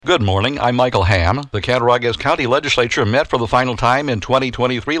Good morning, I'm Michael Ham. The Cattaraugus County Legislature met for the final time in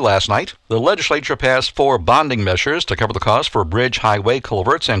 2023 last night. The legislature passed 4 bonding measures to cover the cost for bridge, highway,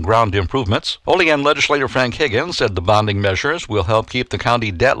 culverts, and ground improvements. Olean legislator Frank Higgins said the bonding measures will help keep the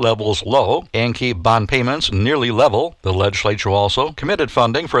county debt levels low and keep bond payments nearly level. The legislature also committed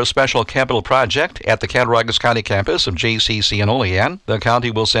funding for a special capital project at the Cattaraugus County campus of JCC in Olean. The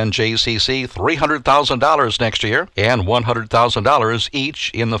county will send JCC $300,000 next year and $100,000 each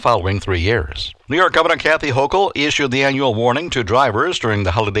in the following 3 years. New York Governor Kathy Hochul issued the annual warning to drivers during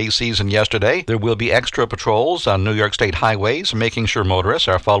the holiday season yesterday. There will be extra patrols on New York State highways, making sure motorists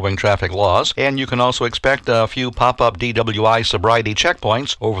are following traffic laws, and you can also expect a few pop-up DWI sobriety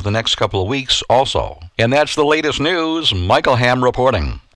checkpoints over the next couple of weeks also. And that's the latest news. Michael Ham reporting.